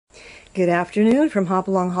Good afternoon from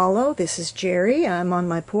Hopalong Hollow. This is Jerry. I'm on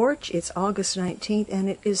my porch. It's August 19th and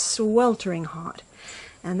it is sweltering hot.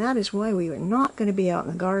 And that is why we are not going to be out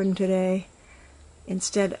in the garden today.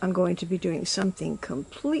 Instead, I'm going to be doing something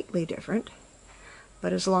completely different.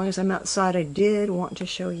 But as long as I'm outside, I did want to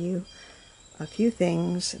show you a few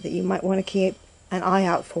things that you might want to keep an eye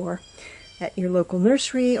out for at your local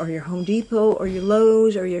nursery or your Home Depot or your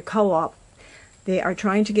Lowe's or your co-op. They are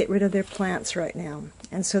trying to get rid of their plants right now,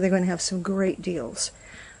 and so they're going to have some great deals.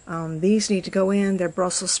 These need to go in. They're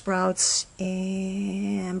Brussels sprouts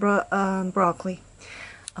and broccoli.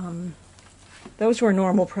 Those were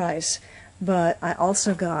normal price, but I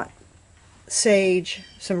also got sage,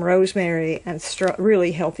 some rosemary, and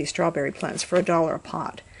really healthy strawberry plants for $1 a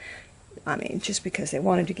pot. I mean, just because they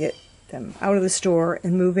wanted to get them out of the store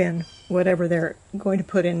and move in whatever they're going to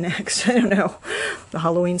put in next. I don't know, the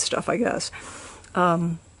Halloween stuff, I guess.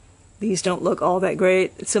 These don't look all that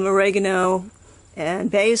great. Some oregano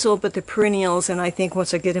and basil, but they're perennials, and I think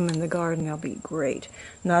once I get them in the garden, they'll be great.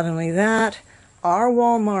 Not only that, our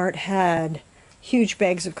Walmart had huge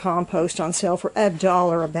bags of compost on sale for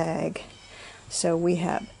 $1 a bag. So we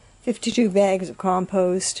have 52 bags of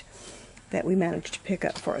compost that we managed to pick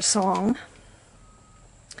up for a song.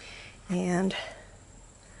 And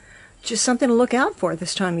just something to look out for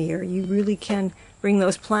this time of year. You really can bring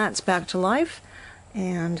those plants back to life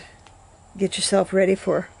and get yourself ready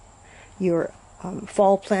for your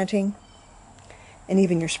fall planting and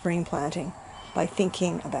even your spring planting by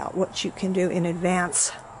thinking about what you can do in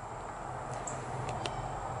advance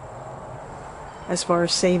as far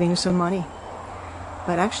as saving some money.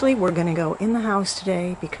 But actually, we're going to go in the house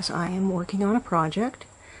today because I am working on a project.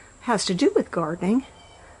 It has to do with gardening,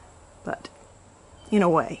 but in a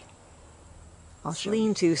way. I'll show you.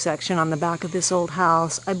 Lean-to section on the back of this old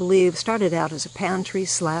house, I believe, started out as a pantry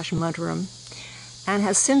slash mudroom and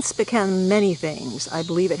has since become many things. I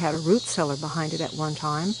believe it had a root cellar behind it at one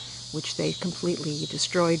time, which they completely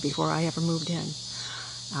destroyed before I ever moved in.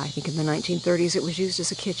 I think in the 1930s it was used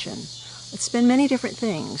as a kitchen. It's been many different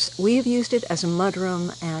things. We have used it as a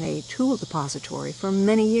mudroom and a tool depository for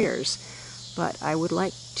many years, but I would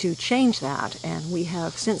like to change that, and we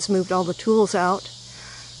have since moved all the tools out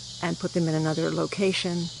and put them in another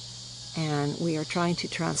location, and we are trying to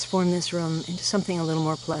transform this room into something a little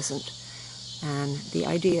more pleasant. And the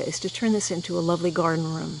idea is to turn this into a lovely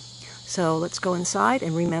garden room. So let's go inside,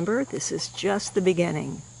 and remember, this is just the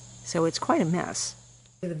beginning. So it's quite a mess.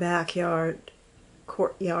 The backyard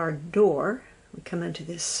courtyard door, we come into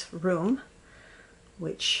this room,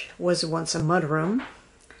 which was once a mud room,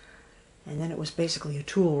 and then it was basically a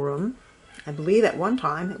tool room. I believe at one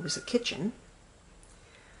time it was a kitchen.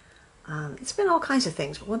 It's been all kinds of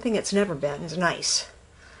things, but one thing it's never been is nice.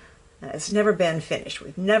 It's never been finished.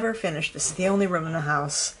 We've never finished. This is the only room in the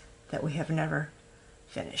house that we have never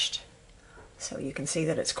finished. So you can see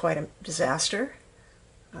that it's quite a disaster.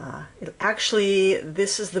 Actually,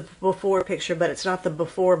 this is the before picture, but it's not the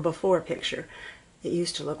before picture. It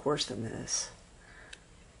used to look worse than this.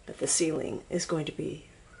 But the ceiling is going to be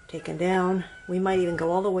taken down. We might even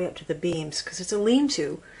go all the way up to the beams because it's a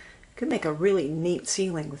lean-to. Could make a really neat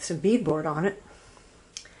ceiling with some beadboard on it.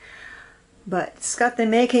 But it's got the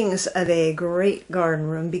makings of a great garden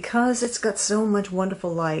room because it's got so much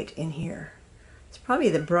wonderful light in here. It's probably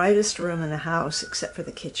the brightest room in the house except for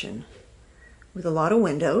the kitchen, with a lot of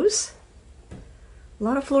windows, a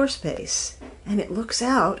lot of floor space, and it looks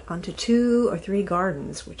out onto 2 or 3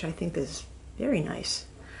 gardens, which I think is very nice.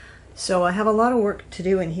 So I have a lot of work to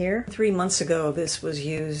do in here. 3 months ago this was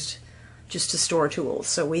used just to store tools.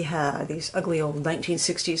 So we had these ugly old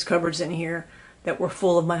 1960s cupboards in here that were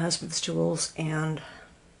full of my husband's tools, and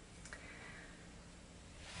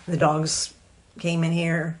the dogs came in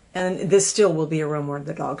here. And this still will be a room where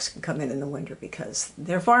the dogs can come in the winter because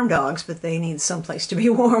they're farm dogs, but they need someplace to be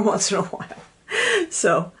warm once in a while.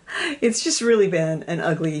 So it's just really been an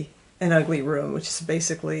ugly room, which is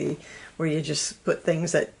basically where you just put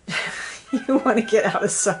things that you want to get out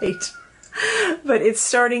of sight. But it's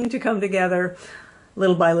starting to come together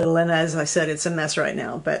little by little, and as I said, it's a mess right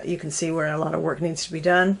now, but you can see where a lot of work needs to be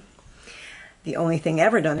done. The only thing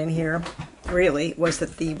ever done in here, really, was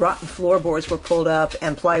that the rotten floorboards were pulled up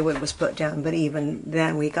and plywood was put down, but even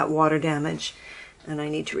then we got water damage, and I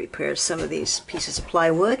need to repair some of these pieces of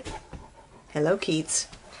plywood. Hello, Keats.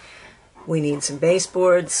 We need some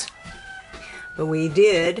baseboards, but we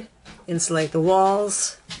did insulate the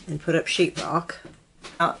walls and put up sheetrock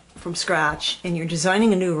out from scratch, and you're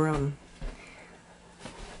designing a new room.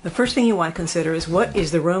 The first thing you want to consider is what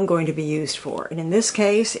is the room going to be used for? And in this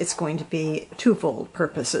case, it's going to be twofold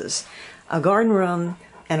purposes. A garden room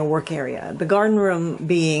and a work area. The garden room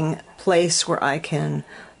being a place where I can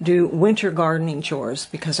do winter gardening chores,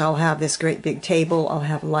 because I'll have this great big table, I'll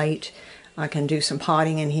have light, I can do some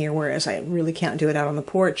potting in here, whereas I really can't do it out on the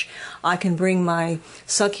porch. I can bring my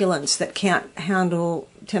succulents that can't handle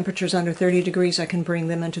temperatures under 30 degrees, I can bring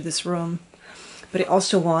them into this room. But I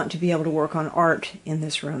also want to be able to work on art in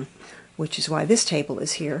this room, which is why this table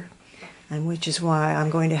is here, and which is why I'm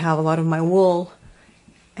going to have a lot of my wool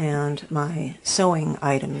and my sewing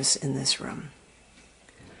items in this room.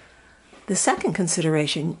 The second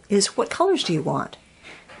consideration is, what colors do you want?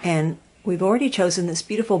 And we've already chosen this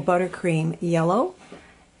beautiful buttercream yellow,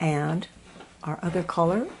 and our other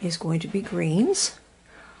color is going to be greens,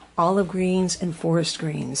 olive greens and forest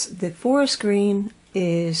greens. The forest green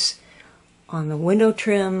is on the window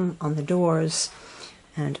trim, on the doors,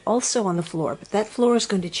 and also on the floor. But that floor is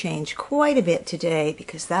going to change quite a bit today,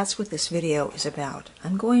 because that's what this video is about.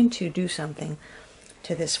 I'm going to do something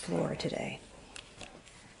to this floor today.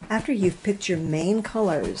 After you've picked your main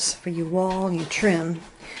colors for your wall and your trim,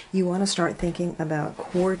 you want to start thinking about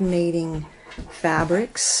coordinating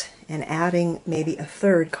fabrics and adding maybe a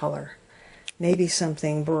third color. Maybe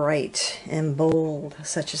something bright and bold,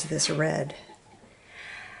 such as this red.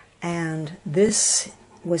 And this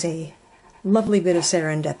was a lovely bit of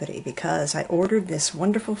serendipity, because I ordered this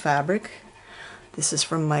wonderful fabric. This is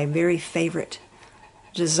from my very favorite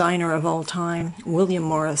designer of all time, William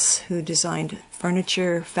Morris, who designed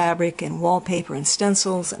furniture, fabric, and wallpaper and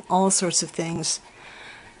stencils and all sorts of things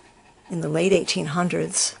in the late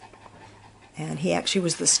 1800s. And he actually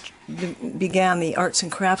was began the arts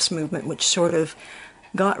and crafts movement, which sort of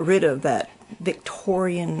got rid of that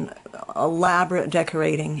Victorian elaborate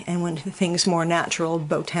decorating and went to things more natural,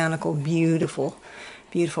 botanical, beautiful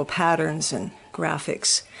patterns and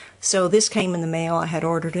graphics. So this came in the mail. I had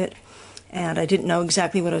ordered it, and I didn't know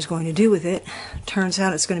exactly what I was going to do with it. Turns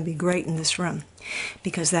out it's going to be great in this room,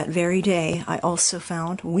 because that very day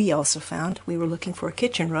we were looking for a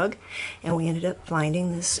kitchen rug, and we ended up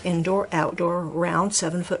finding this indoor-outdoor round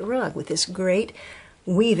 7-foot rug with this great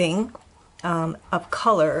weaving of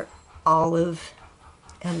color, olive,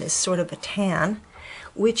 and this sort of a tan,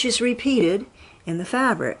 which is repeated in the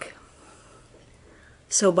fabric.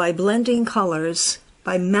 So by blending colors,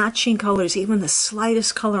 by matching colors, even the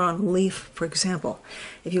slightest color on a leaf, for example,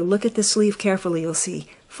 if you look at this leaf carefully, you'll see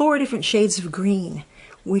 4 different shades of green,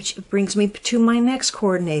 which brings me to my next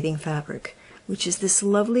coordinating fabric, which is this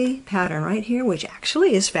lovely pattern right here, which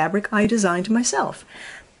actually is fabric I designed myself.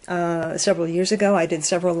 Several years ago, I did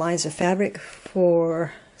several lines of fabric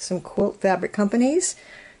for some quilt fabric companies,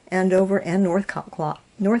 Andover and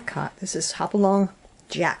Northcott. This is Hopalong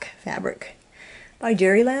Jack fabric by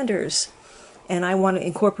Jerry Landers. And I want to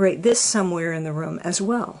incorporate this somewhere in the room as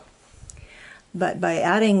well. But by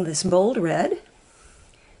adding this bold red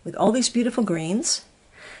with all these beautiful greens,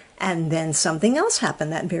 and then something else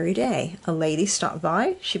happened that very day. A lady stopped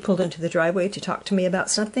by. She pulled into the driveway to talk to me about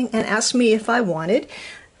something and asked me if I wanted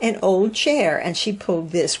an old chair. And she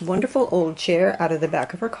pulled this wonderful old chair out of the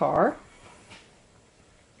back of her car.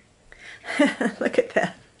 Look at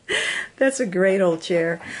that. That's a great old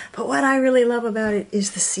chair. But what I really love about it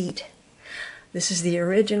is the seat. This is the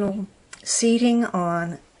original seating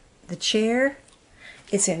on the chair.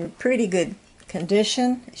 It's in pretty good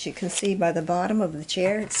condition. As you can see by the bottom of the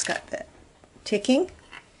chair, it's got that ticking.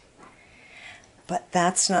 But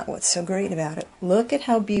that's not what's so great about it. Look at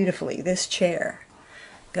how beautifully this chair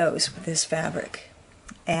goes with this fabric.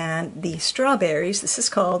 And the strawberries,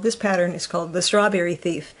 this pattern is called the Strawberry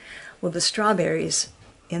Thief. Well, the strawberries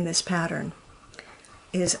in this pattern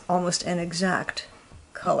is almost an exact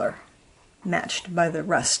color, matched by the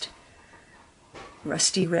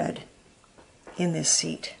rusty red in this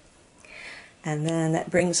seat. And then that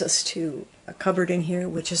brings us to a cupboard in here,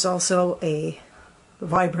 which is also a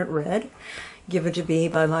vibrant red, given to me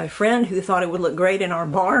by my friend who thought it would look great in our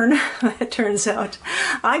barn. It turns out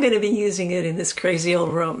I'm going to be using it in this crazy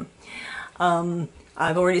old room.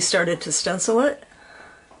 I've already started to stencil it.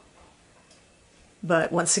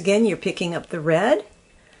 But once again, you're picking up the red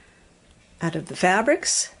out of the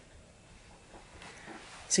fabrics.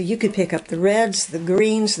 So you could pick up the reds, the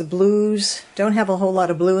greens, the blues. Don't have a whole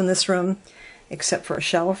lot of blue in this room, except for a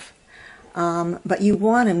shelf. But you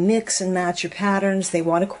want to mix and match your patterns. They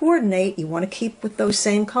want to coordinate. You want to keep with those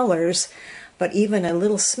same colors, but even a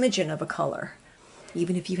little smidgen of a color.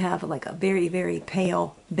 Even if you have like a very, very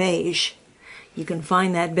pale beige, you can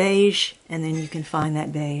find that beige, and then you can find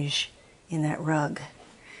that beige in that rug.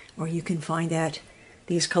 Or you can find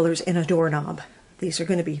these colors in a doorknob. These are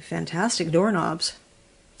going to be fantastic doorknobs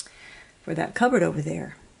for that cupboard over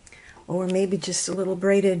there. Or maybe just a little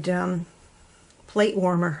braided plate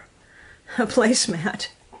warmer, a placemat.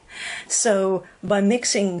 So by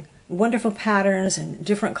mixing wonderful patterns and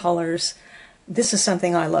different colors, this is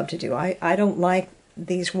something I love to do. I don't like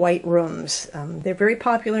these white rooms. They're very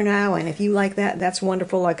popular now, and if you like that, that's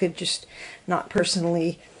wonderful. I could just not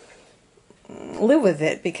personally live with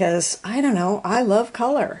it because, I don't know, I love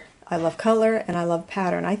color. I love color and I love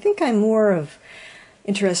pattern. I think I'm more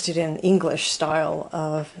interested in English style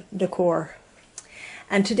of decor.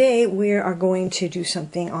 And today we are going to do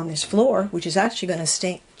something on this floor, which is actually going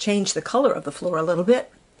to change the color of the floor a little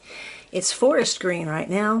bit. It's forest green right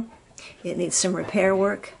now. It needs some repair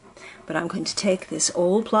work, but I'm going to take this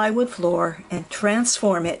old plywood floor and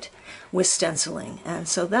transform it with stenciling. And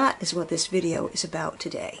so that is what this video is about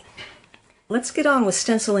today. Let's get on with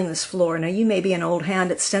stenciling this floor. Now, you may be an old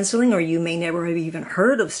hand at stenciling, or you may never have even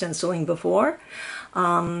heard of stenciling before.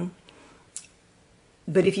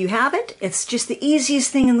 But if you haven't, it's just the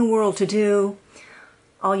easiest thing in the world to do.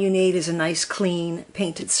 All you need is a nice, clean,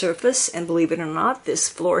 painted surface. And believe it or not, this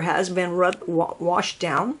floor has been washed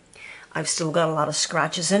down. I've still got a lot of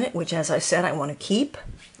scratches in it, which, as I said, I want to keep.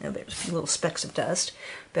 Now, there's little specks of dust.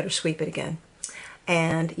 Better sweep it again.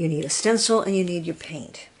 And you need a stencil and you need your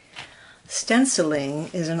paint. Stenciling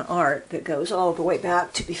is an art that goes all the way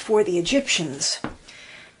back to before the Egyptians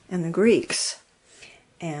and the Greeks.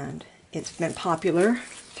 And it's been popular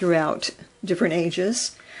throughout different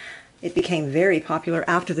ages. It became very popular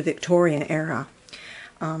after the Victorian era.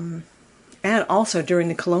 And also during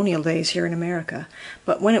the colonial days here in America.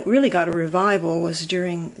 But when it really got a revival was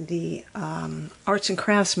during the arts and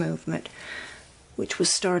crafts movement, which was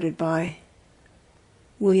started by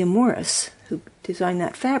William Morris, who designed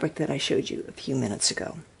that fabric that I showed you a few minutes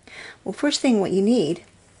ago. Well, the first thing you need,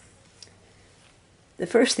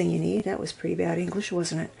 that was pretty bad English,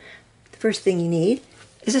 wasn't it? The first thing you need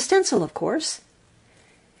is a stencil, of course.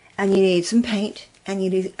 And you need some paint, and you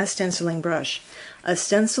need a stenciling brush. A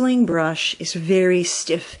stenciling brush is very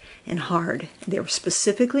stiff and hard. They're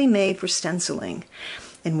specifically made for stenciling.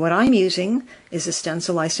 And what I'm using is a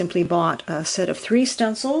stencil. I simply bought a set of 3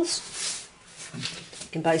 stencils. You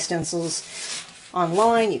can buy stencils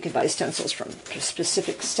online. You can buy stencils from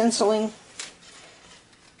specific stenciling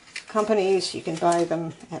companies. You can buy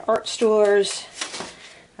them at art stores.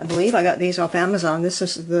 I believe I got these off Amazon. This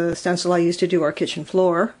is the stencil I used to do our kitchen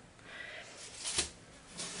floor.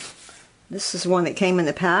 This is one that came in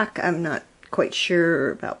the pack. I'm not quite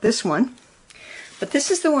sure about this one. But this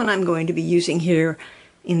is the one I'm going to be using here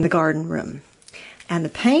in the garden room. And the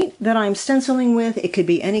paint that I'm stenciling with, it could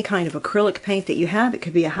be any kind of acrylic paint that you have. It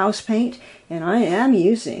could be a house paint. And I am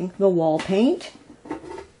using the wall paint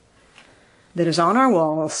that is on our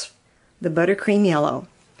walls, the buttercream yellow.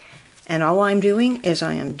 And all I'm doing is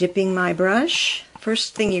I am dipping my brush.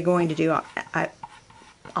 First thing you're going to do,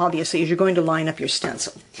 obviously, is you're going to line up your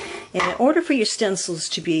stencil. And in order for your stencils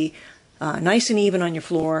to be nice and even on your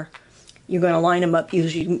floor, you're going to line them up.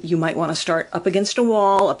 Usually you might want to start up against a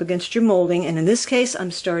wall, up against your molding. And in this case,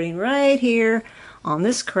 I'm starting right here on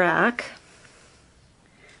this crack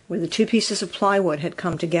where the 2 pieces of plywood had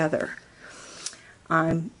come together.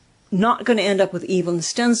 I'm not going to end up with even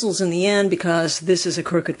stencils in the end because this is a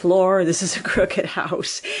crooked floor, this is a crooked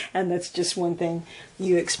house, and that's just one thing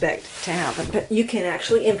you expect to happen. But you can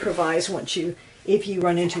actually improvise if you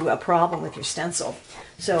run into a problem with your stencil.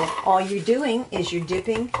 So all you're doing is you're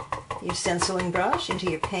dipping your stenciling brush into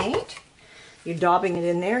your paint. You're daubing it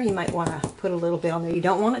in there. You might want to put a little bit on there. You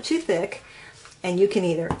don't want it too thick. And you can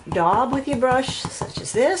either daub with your brush, such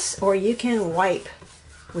as this, or you can wipe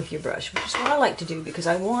with your brush, which is what I like to do because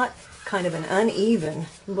I want kind of an uneven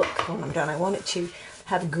look when I'm done. I want it to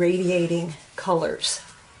have gradiating colors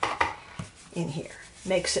in here.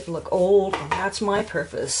 Makes it look old, and that's my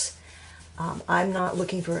purpose. I'm not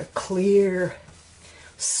looking for a clear,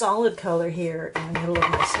 solid color here in the middle of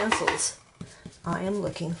my stencils. I am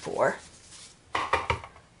looking for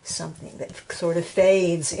something that sort of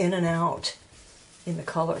fades in and out in the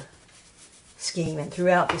color scheme and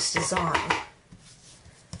throughout this design.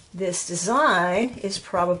 This design is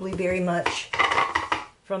probably very much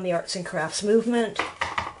from the arts and crafts movement,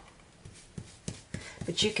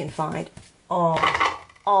 but you can find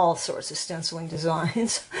all sorts of stenciling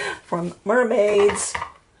designs, from mermaids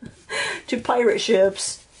to pirate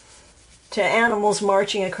ships to animals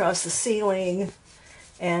marching across the ceiling.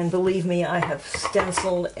 And believe me, I have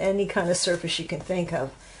stenciled any kind of surface you can think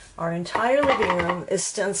of. Our entire living room is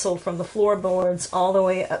stenciled from the floorboards all the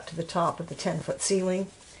way up to the top of the 10-foot ceiling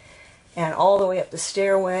and all the way up the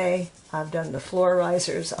stairway. I've done the floor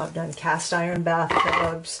risers, I've done cast iron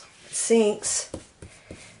bathtubs, sinks,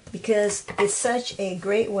 because it's such a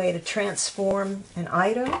great way to transform an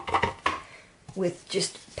item with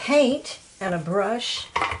just paint and a brush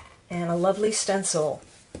and a lovely stencil.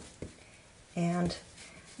 And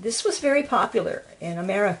this was very popular in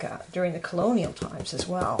America during the colonial times as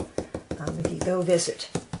well. If you go visit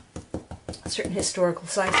certain historical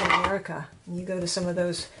sites in America, and you go to some of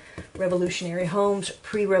those revolutionary homes,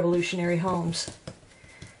 pre-revolutionary homes,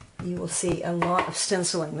 you will see a lot of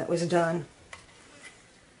stenciling that was done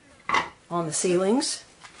on the ceilings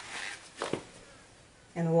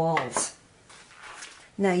and the walls.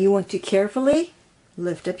 Now you want to carefully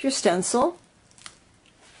lift up your stencil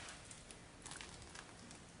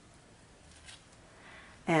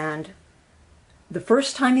and the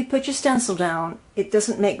first time you put your stencil down, it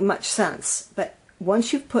doesn't make much sense, but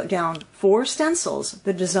once you've put down 4 stencils,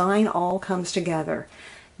 the design all comes together.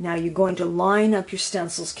 Now you're going to line up your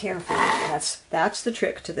stencils carefully. That's the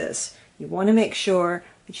trick to this. You want to make sure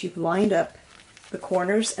that you've lined up the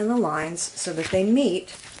corners and the lines so that they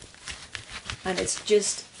meet, and it's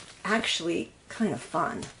just actually kind of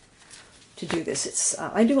fun to do this.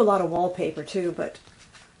 I do a lot of wallpaper too, but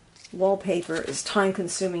wallpaper is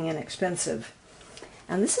time-consuming and expensive.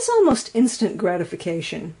 And this is almost instant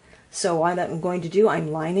gratification. So what I'm going to do,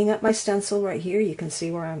 I'm lining up my stencil right here. You can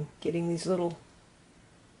see where I'm getting these little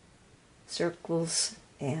circles,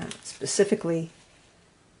 and specifically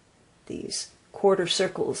these quarter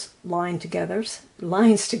circles lines together.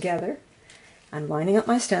 I'm lining up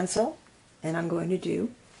my stencil, and I'm going to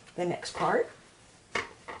do the next part. So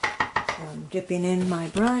I'm dipping in my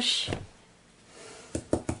brush.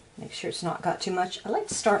 Make sure it's not got too much. I like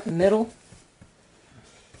to start in the middle.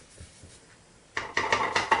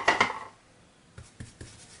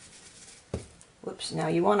 Whoops, now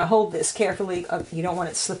you want to hold this carefully. You don't want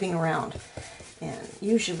it slipping around. And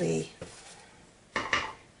usually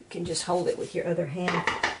you can just hold it with your other hand.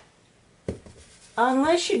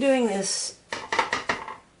 Unless you're doing this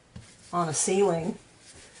on a ceiling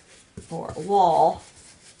or a wall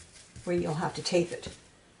where you'll have to tape it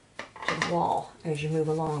to the wall as you move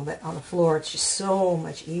along. But on the floor it's just so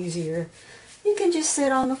much easier. You can just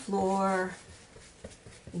sit on the floor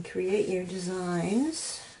and create your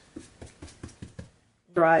designs.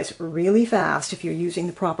 Dries really fast if you're using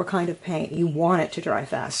the proper kind of paint. You want it to dry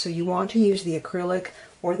fast, so you want to use the acrylic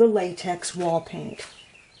or the latex wall paint.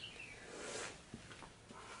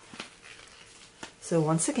 So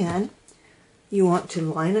once again, you want to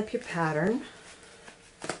line up your pattern.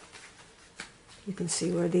 You can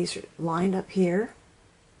see where these are lined up here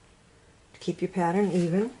to keep your pattern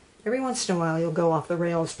even. Every once in a while you'll go off the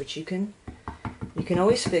rails, but you can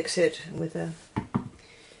always fix it with a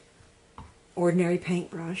ordinary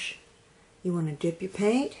paintbrush. You want to dip your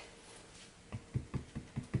paint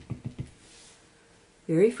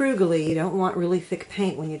very frugally. You don't want really thick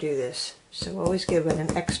paint when you do this, so always give it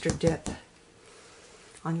an extra dip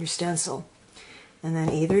on your stencil, and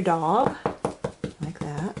then either daub like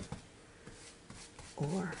that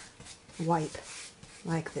or wipe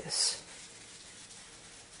like this.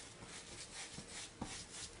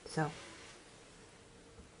 So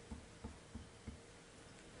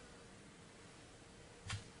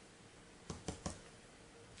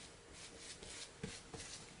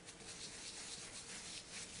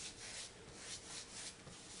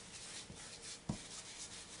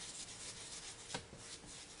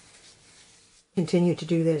continue to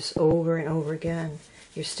do this over and over again.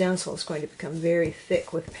 Your stencil is going to become very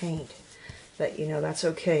thick with paint, but you know that's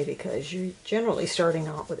okay because you're generally starting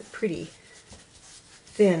out with a pretty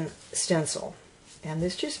thin stencil, and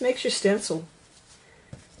this just makes your stencil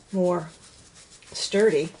more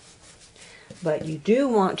sturdy. But you do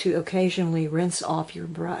want to occasionally rinse off your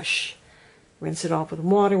brush. Rinse it off with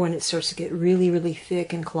water when it starts to get really, really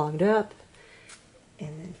thick and clogged up, and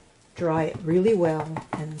then dry it really well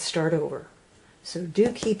and then start over. So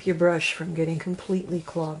do keep your brush from getting completely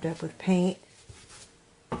clogged up with paint.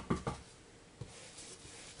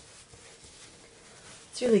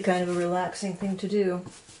 It's really kind of a relaxing thing to do.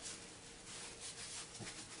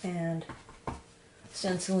 And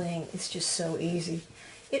stenciling is just so easy.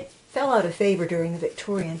 It fell out of favor during the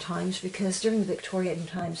Victorian times because during the Victorian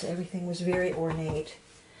times everything was very ornate.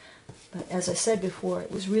 But as I said before,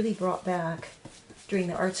 it was really brought back during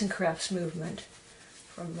the arts and crafts movement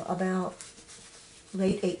from about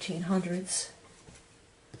late 1800s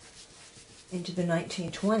into the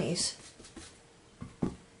 1920s.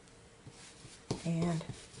 And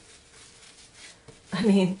I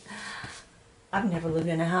mean, I've never lived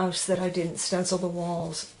in a house that I didn't stencil the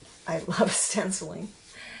walls. I love stenciling.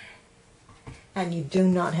 And you do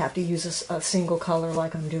not have to use a single color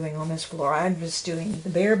like I'm doing on this floor. I'm just doing the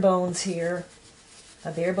bare bones here,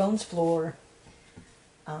 a bare bones floor.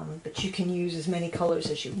 But you can use as many colors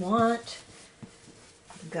as you want.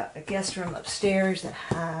 got a guest room upstairs that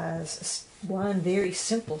has one very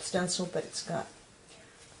simple stencil, but it's got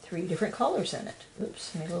 3 different colors in it.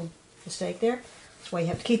 Oops, made a little mistake there. That's why you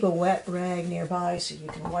have to keep a wet rag nearby so you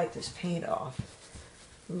can wipe this paint off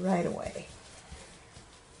right away.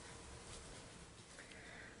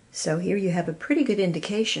 So here you have a pretty good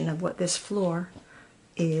indication of what this floor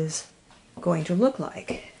is going to look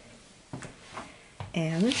like.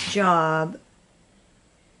 And this job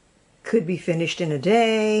could be finished in a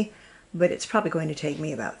day, but it's probably going to take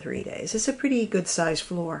me about 3 days. It's a pretty good sized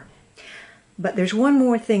floor. But there's one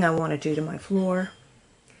more thing I want to do to my floor,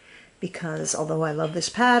 because although I love this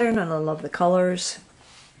pattern and I love the colors,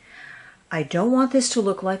 I don't want this to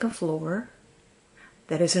look like a floor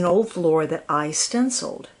that is an old floor that I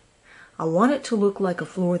stenciled. I want it to look like a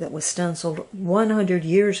floor that was stenciled 100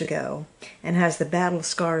 years ago and has the battle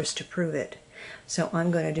scars to prove it. So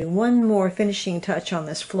I'm going to do one more finishing touch on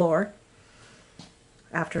this floor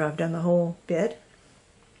after I've done the whole bit.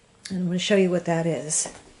 And I'm going to show you what that is.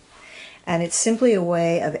 And it's simply a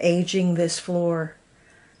way of aging this floor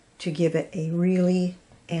to give it a really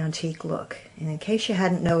antique look. And in case you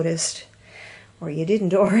hadn't noticed, or you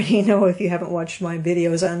didn't already know if you haven't watched my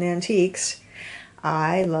videos on antiques,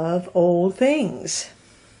 I love old things.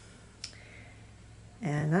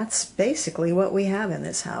 And that's basically what we have in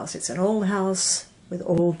this house. It's an old house with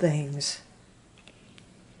old things.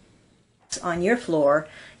 On your floor,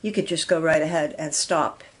 you could just go right ahead and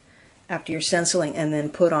stop after your stenciling and then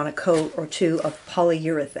put on a coat or 2 of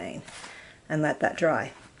polyurethane and let that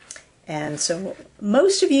dry. And so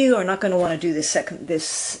most of you are not going to want to do this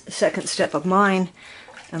second step of mine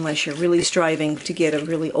unless you're really striving to get a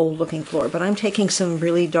really old looking floor. But I'm taking some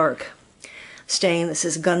really dark stain. This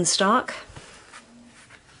is gunstock.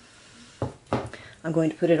 I'm going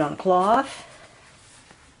to put it on cloth.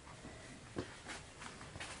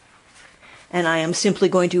 And I am simply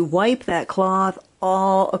going to wipe that cloth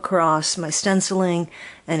all across my stenciling,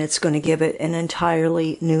 and it's going to give it an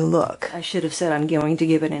entirely new look. I should have said I'm going to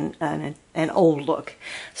give it an old look.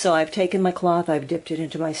 So I've taken my cloth, I've dipped it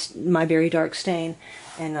into my very dark stain,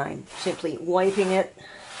 and I'm simply wiping it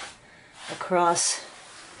across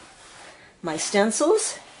my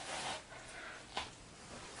stencils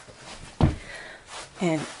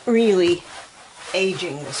and really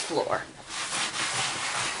aging this floor.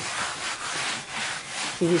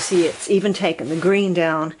 You see it's even taken the green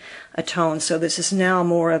down a tone, so this is now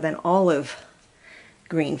more of an olive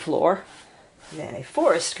green floor than a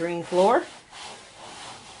forest green floor.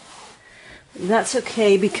 That's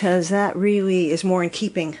okay because that really is more in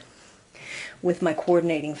keeping with my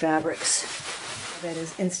coordinating fabrics. That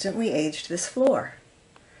has instantly aged this floor.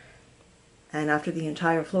 And after the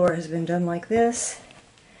entire floor has been done like this,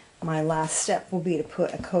 my last step will be to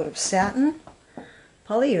put a coat of satin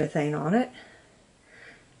polyurethane on it.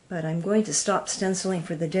 But I'm going to stop stenciling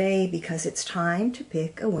for the day because it's time to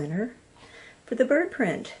pick a winner for the bird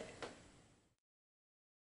print.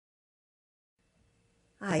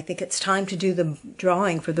 I think it's time to do the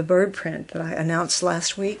drawing for the bird print that I announced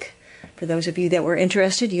last week. For those of you that were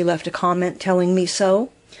interested, you left a comment telling me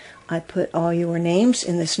so. I put all your names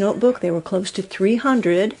in this notebook. They were close to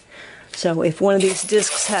 300. So if one of these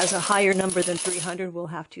discs has a higher number than 300, we'll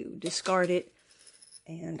have to discard it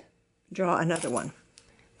and draw another one.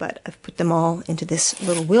 But I've put them all into this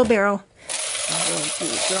little wheelbarrow. I'm going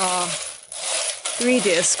to draw 3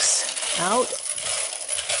 discs out.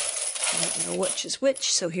 I don't know which is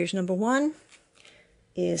which, so here's number 1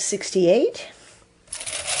 is 68.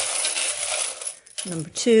 Number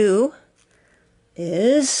 2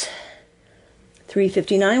 is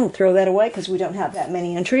 359. We'll throw that away because we don't have that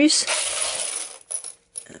many entries.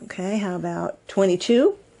 Okay, how about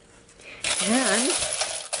 22? And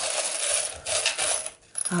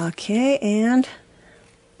okay, and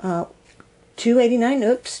 289.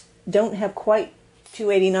 Oops, don't have quite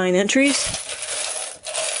 289 entries.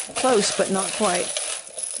 Close, but not quite.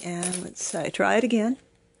 And let's try it again.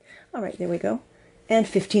 All right, there we go. And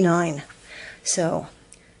 59. So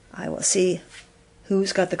I will see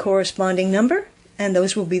who's got the corresponding number, and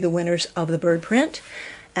those will be the winners of the bird print.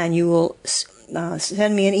 And you will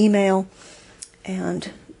send me an email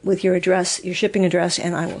and with your address, your shipping address,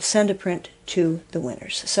 and I will send a print to the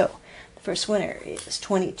winners. So the first winner is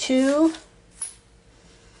 22.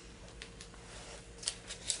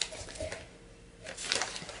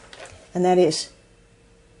 And that is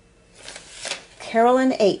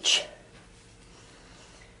Carolyn H.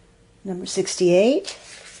 Number 68.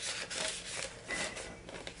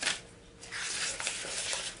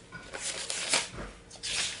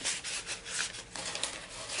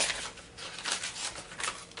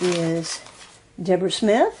 Is Deborah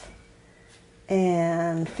Smith,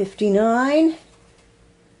 and 159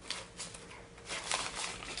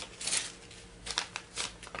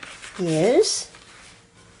 is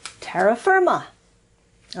terra firma.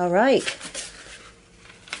 All right.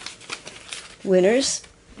 Winners,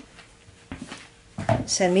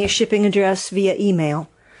 send me a shipping address via email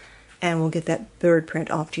and we'll get that bird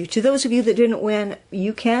print off to you. To those of you that didn't win,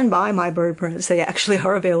 you can buy my bird prints. They actually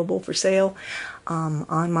are available for sale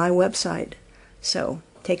on my website. So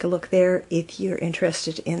take a look there if you're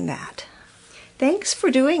interested in that. Thanks for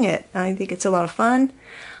doing it. I think it's a lot of fun.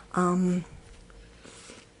 And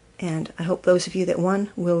I hope those of you that won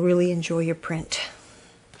will really enjoy your print.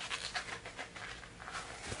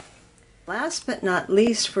 Last but not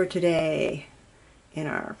least for today, in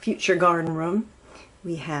our future garden room,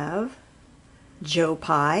 we have Joe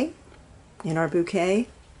Pye in our bouquet,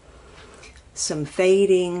 some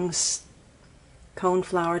fading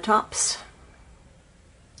coneflower tops,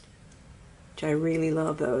 which I really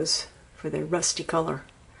love those for their rusty color.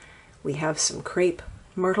 We have some crepe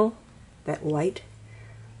myrtle, that white.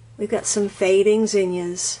 We've got some fading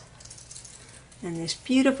zinnias and this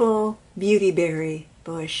beautiful beautyberry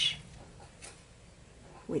bush,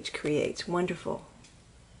 which creates wonderful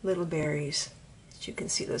little berries. As you can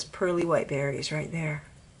see, those pearly white berries right there.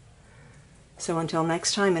 So until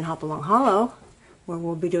next time in Hopalong Hollow, where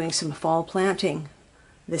we'll be doing some fall planting,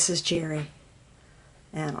 this is Jerry,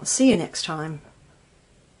 and I'll see you next time.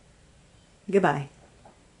 Goodbye.